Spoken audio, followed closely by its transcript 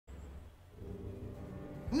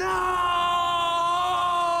No!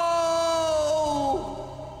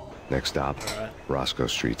 Next stop, Roscoe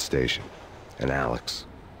Street Station. And Alex.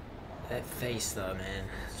 That face though, man.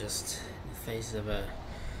 Just the face of a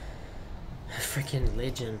freaking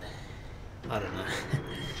legend. I don't know.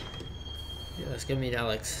 Yeah, let's go meet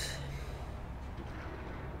Alex.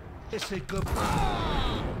 It's a good.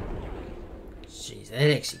 Jeez,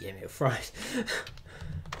 that actually gave me a fright.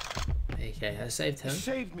 Okay, I saved him. You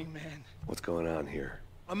saved me, man. What's going on here?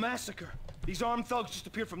 A massacre. These armed thugs just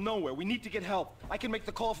appeared from nowhere. We need to get help. I can make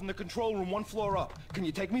the call from the control room 1 floor up. Can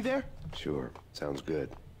you take me there? Sure. Sounds good.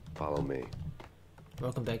 Follow me.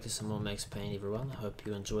 Welcome back to some more Max Payne, everyone. I hope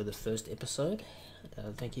you enjoyed the first episode.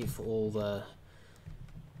 Thank you for all the,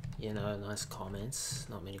 you know, nice comments.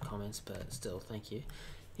 Not many comments, but still, thank you.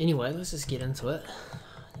 Anyway, let's just get into it.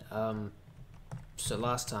 So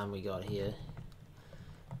last time we got here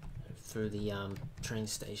through the train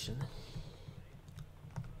station.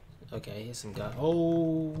 Okay, here's some guy.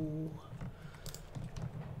 Oh,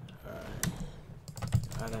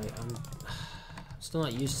 alright. I'm still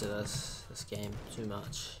not used to this game too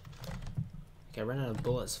much. Okay, I ran out of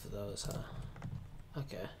bullets for those, huh?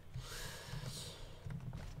 Okay.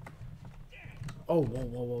 Oh,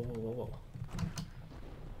 whoa.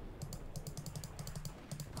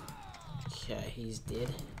 Okay, he's dead.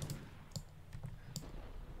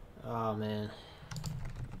 Oh man.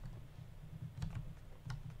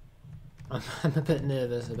 I'm a bit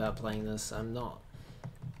nervous about playing this. I'm not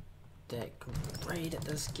that great at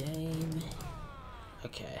this game.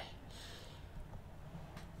 Okay.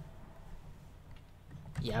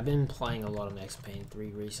 Yeah, I've been playing a lot of Max Payne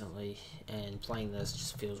 3 recently, and playing this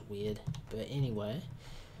just feels weird. But anyway.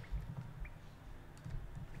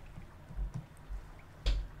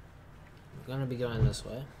 We're gonna be going this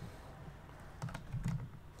way.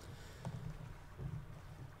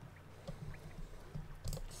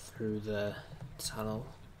 Through the tunnel.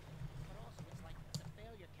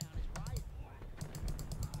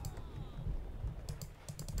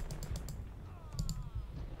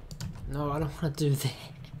 No, I don't want to do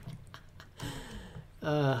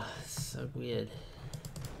that. So weird.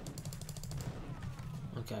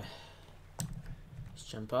 Okay. Let's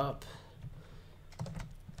jump up.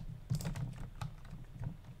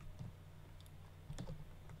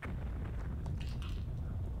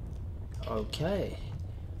 Okay.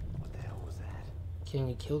 What the hell was that? Can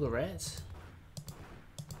you kill the rats?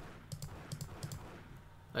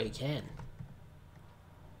 Oh, you can.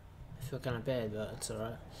 I feel kind of bad, but it's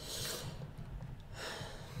alright.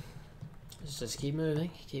 Let's just keep moving,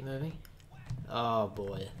 keep moving. Oh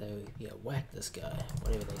boy, whack this guy,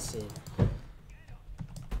 whatever they said.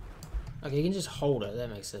 Okay, you can just hold it, that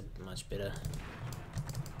makes it much better.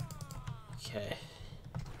 Okay.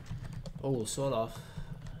 Oh, sword off.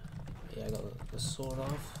 Yeah, I got the sword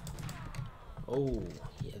off. Oh,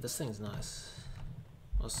 yeah, this thing's nice.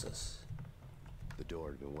 What's this? The door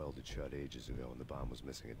had been welded shut ages ago and the bomb was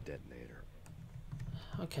missing a detonator.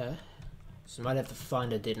 Okay. So I might have to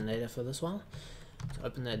find a detonator for this one. To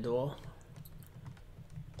open that door.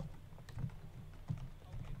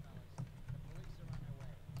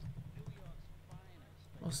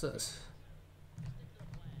 What's this?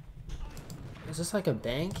 Is this like a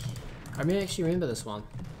bank? I actually remember this one.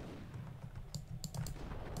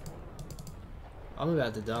 I'm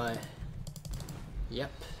about to die.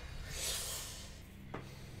 Yep.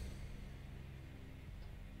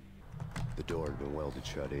 The door had been welded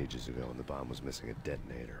shut ages ago and the bomb was missing a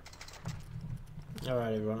detonator.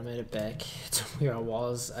 Alright everyone, I made it back to where I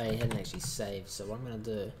was. I hadn't actually saved, so what I'm gonna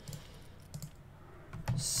do,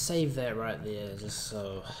 save that right there, just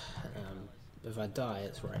so if I die,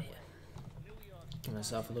 it's right here. Give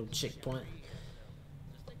myself a little checkpoint.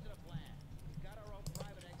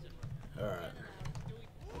 Alright.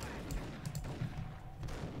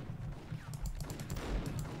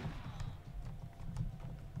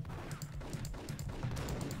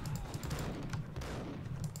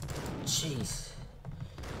 Jeez.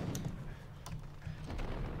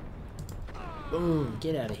 Boom,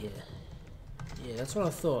 get out of here. Yeah, that's what I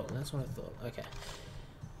thought. That's what I thought. Okay.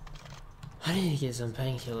 I need to get some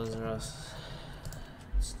painkillers or else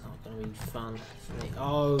it's not gonna be fun for me.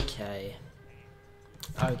 Okay.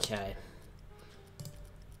 Okay.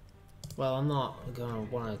 Well, I'm not gonna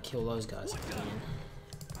wanna kill those guys again.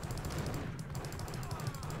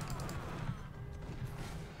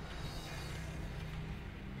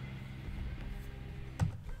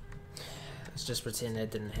 Let's just pretend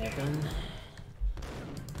that didn't happen.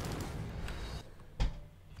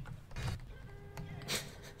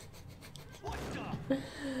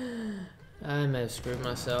 I may have screwed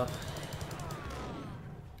myself.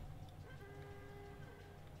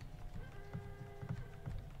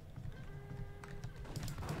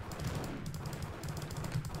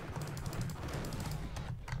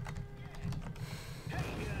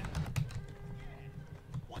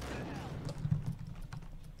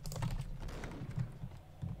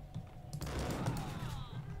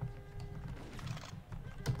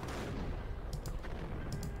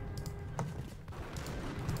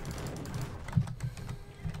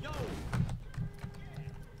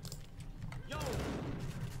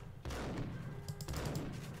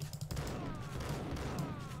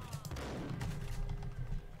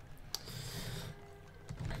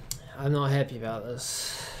 I'm not happy about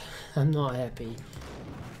this. I'm not happy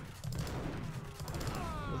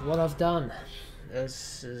with what I've done.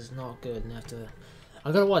 This is not good.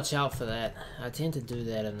 I gotta watch out for that. I tend to do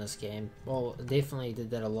that in this game. Well, definitely did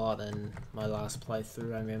that a lot in my last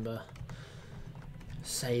playthrough. I remember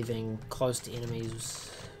saving close to enemies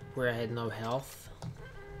where I had no health.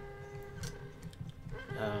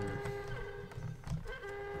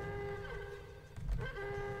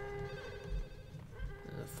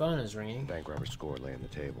 The phone is ringing. Bank robber score lay on the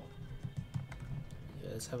table. Yeah,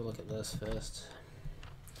 let's have a look at this first.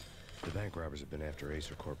 The bank robbers have been after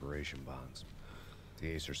Acer Corporation bonds. The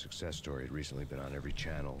Acer success story had recently been on every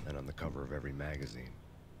channel and on the cover of every magazine.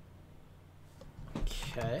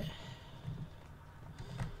 Okay.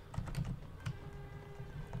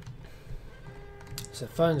 So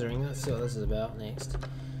phone's ringing. Let's see what this is about next.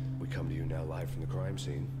 We come to you now live from the crime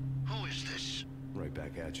scene. Who is this? Right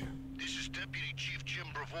back at you. This is Deputy Chief Jim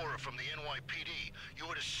Bravura from the NYPD. You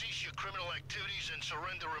are to cease your criminal activities and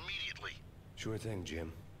surrender immediately. Sure thing,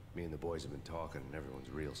 Jim. Me and the boys have been talking and everyone's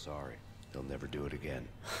real sorry. They'll never do it again.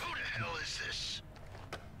 Who the hell is this?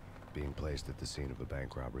 Being placed at the scene of a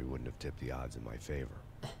bank robbery wouldn't have tipped the odds in my favor.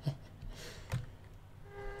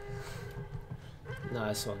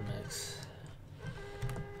 Nice one, Max.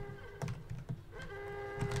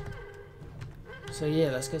 So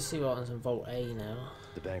yeah, let's go see what's in Vault A now.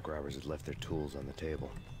 The bank robbers had left their tools on the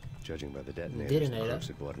table. Judging by the detonators, the crooks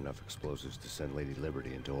had bought enough explosives to send Lady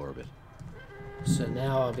Liberty into orbit. So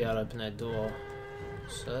now I'll be able to open that door.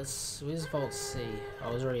 So that's, where's Vault C?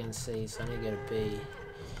 I was already in C, so I need to go to B.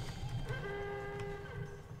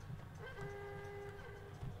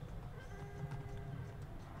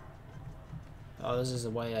 Oh, this is the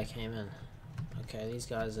way I came in. Okay, these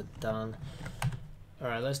guys are done.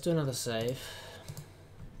 Alright, let's do another save.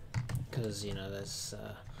 Because, you know, that's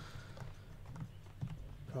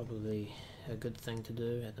probably a good thing to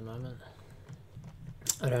do at the moment.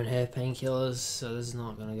 I don't have painkillers, so this is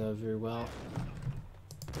not going to go very well.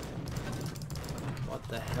 What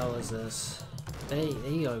the hell is this? There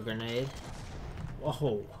you go, grenade.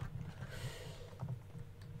 Whoa.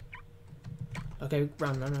 Okay,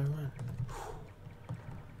 run.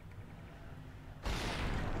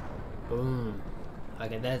 Boom.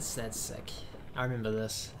 Okay, that's sick. I remember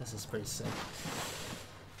this. This is pretty sick.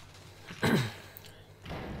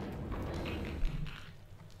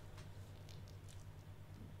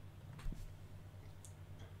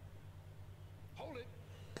 Hold it!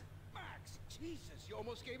 Max! Jesus, you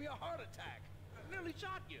almost gave me a heart attack! I nearly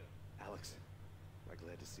shot you! Alex, I'm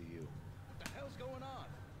glad to see you. What the hell's going on?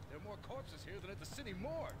 There are more corpses here than at the city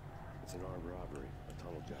morgue! It's an armed robbery. A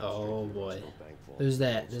tunnel job. Oh boy. Who's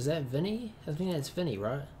that? Is that Vinny? I think that's Vinny,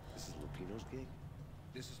 right? This is Lupino's gig?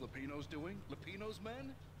 This is Lupino's doing? Lupino's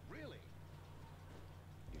men? Really?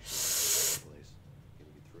 You should know this place. Can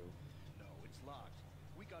you get through? No, it's locked.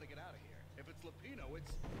 We gotta get out of here. If it's Lupino,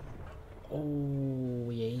 it's... Oh,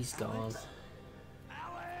 yeah, he's gone.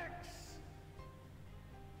 Alex!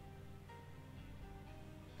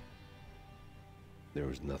 There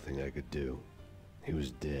was nothing I could do. He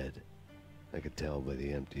was dead. I could tell by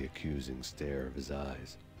the empty, accusing stare of his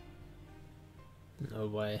eyes. No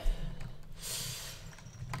way.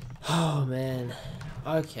 Oh, man.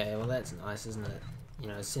 Okay, well that's nice, isn't it? You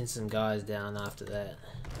know, send some guys down after that.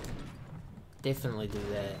 Definitely do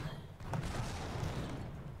that.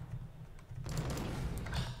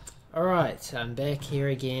 Alright, I'm back here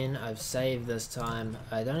again. I've saved this time.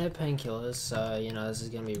 I don't have painkillers, so, you know, this is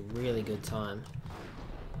going to be a really good time.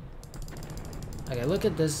 Okay, look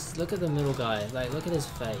at this. Look at the middle guy. Like, look at his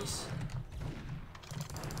face.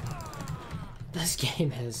 This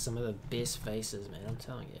game has some of the best faces, man. I'm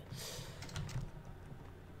telling you.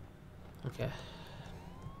 Okay.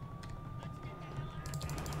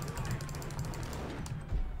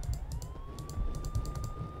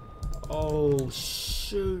 Oh,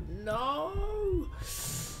 shoot. No!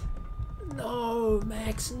 No,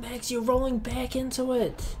 Max. Max, you're rolling back into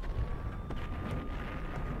it.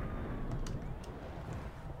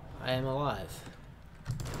 I am alive.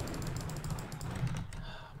 Oh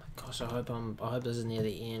my gosh, I hope this is near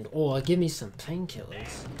the end. Or give me some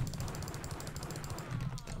painkillers.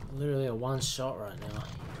 I'm literally a one shot right now.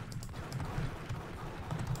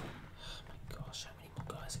 Oh my gosh, how many more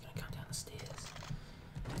guys are gonna come down the stairs?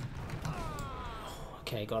 Oh,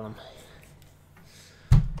 okay, got him.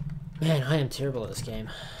 Man, I am terrible at this game.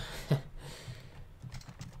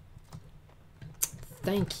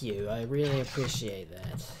 Thank you, I really appreciate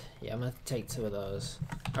that. Yeah, I'm gonna take 2 of those.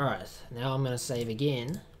 Alright, now I'm gonna save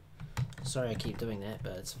again. Sorry I keep doing that,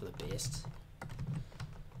 but it's for the best.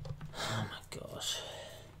 Oh my gosh.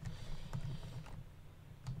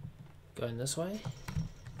 Going this way?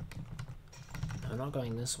 No, not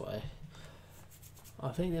going this way. I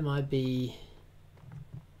think there might be,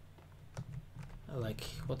 like,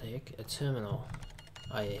 what the heck? A terminal.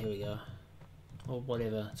 Oh yeah, here we go. Or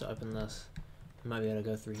whatever to open this. Maybe I gotta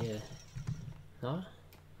go through here. No?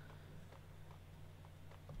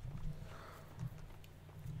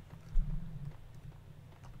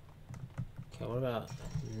 Okay, what about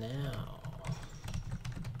now?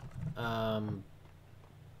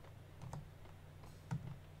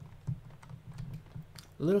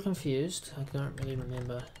 A little confused. I don't really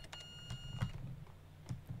remember.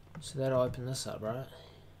 So that'll open this up, right?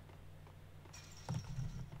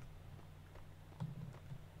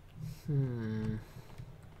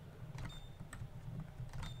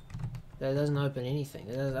 That doesn't open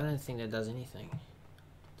anything. I don't think that does anything.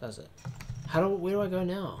 Does it? Where do I go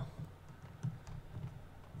now?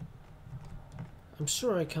 I'm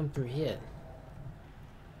sure I come through here.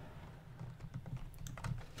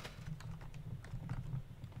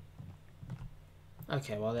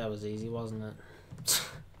 Okay, well that was easy, wasn't it?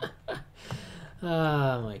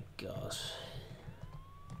 Oh my gosh.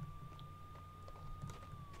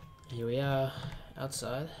 Here we are,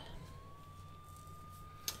 outside.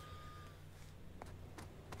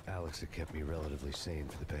 Alex had kept me relatively sane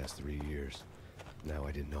for the past 3 years. Now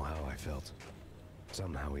I didn't know how I felt.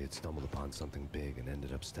 Somehow he had stumbled upon something big and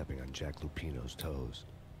ended up stepping on Jack Lupino's toes.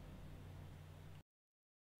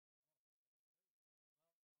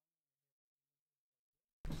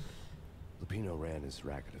 Lupino ran his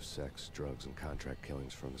racket of sex, drugs, and contract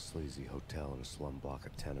killings from a sleazy hotel in a slum block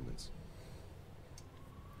of tenements.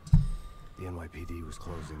 The NYPD was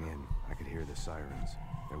closing in. I could hear the sirens.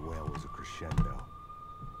 Their wail was a crescendo.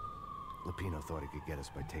 Lupino thought he could get us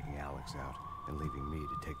by taking Alex out and leaving me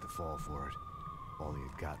to take the fall for it. All he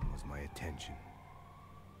had gotten was my attention.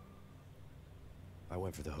 I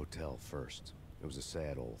went for the hotel first. It was a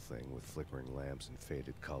sad old thing with flickering lamps and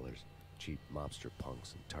faded colors, cheap mobster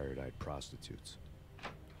punks and tired-eyed prostitutes.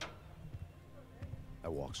 I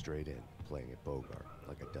walked straight in, playing at Bogart,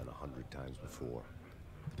 like I'd done 100 times before.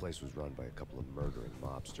 The place was run by a couple of murdering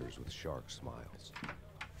mobsters with shark smiles.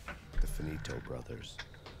 The Finito brothers.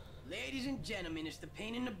 Ladies and gentlemen, it's the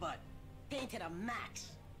pain in the butt. Pain to the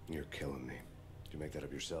max. You're killing me. Did you make that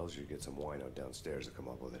up yourselves, or you get some wino downstairs to come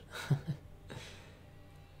up with it?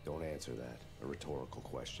 Don't answer that. A rhetorical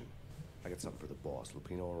question. I got something for the boss.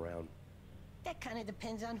 Lupino around? That kind of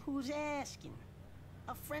depends on who's asking.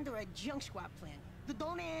 A friend or a junk squad plan.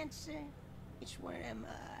 Don't answer. It's one of them,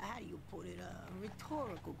 how do you put it,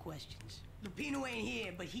 rhetorical questions. Lupino ain't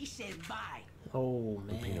here, but he said bye. Oh,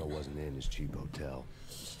 man. Lupino wasn't in his cheap hotel.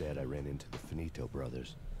 Instead, I ran into the Finito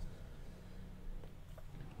brothers.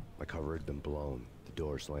 My cover had been blown. The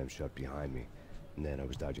door slammed shut behind me. And then I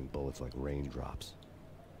was dodging bullets like raindrops.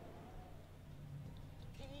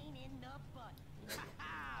 Pain in the butt.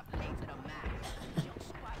 Pain to the max. Junk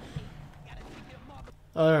squad pain. Gotta take it a marble.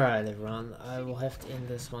 Alright everyone, I will have to end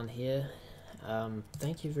this one here.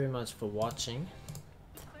 Thank you very much for watching.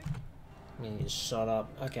 I'm gonna get shut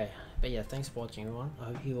up. Okay, but yeah, thanks for watching everyone. I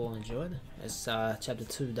hope you all enjoyed. It's chapter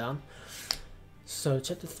 2 done. So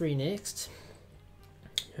chapter 3 next.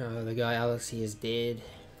 The guy Alex, he is dead.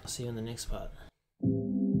 I'll see you in the next part.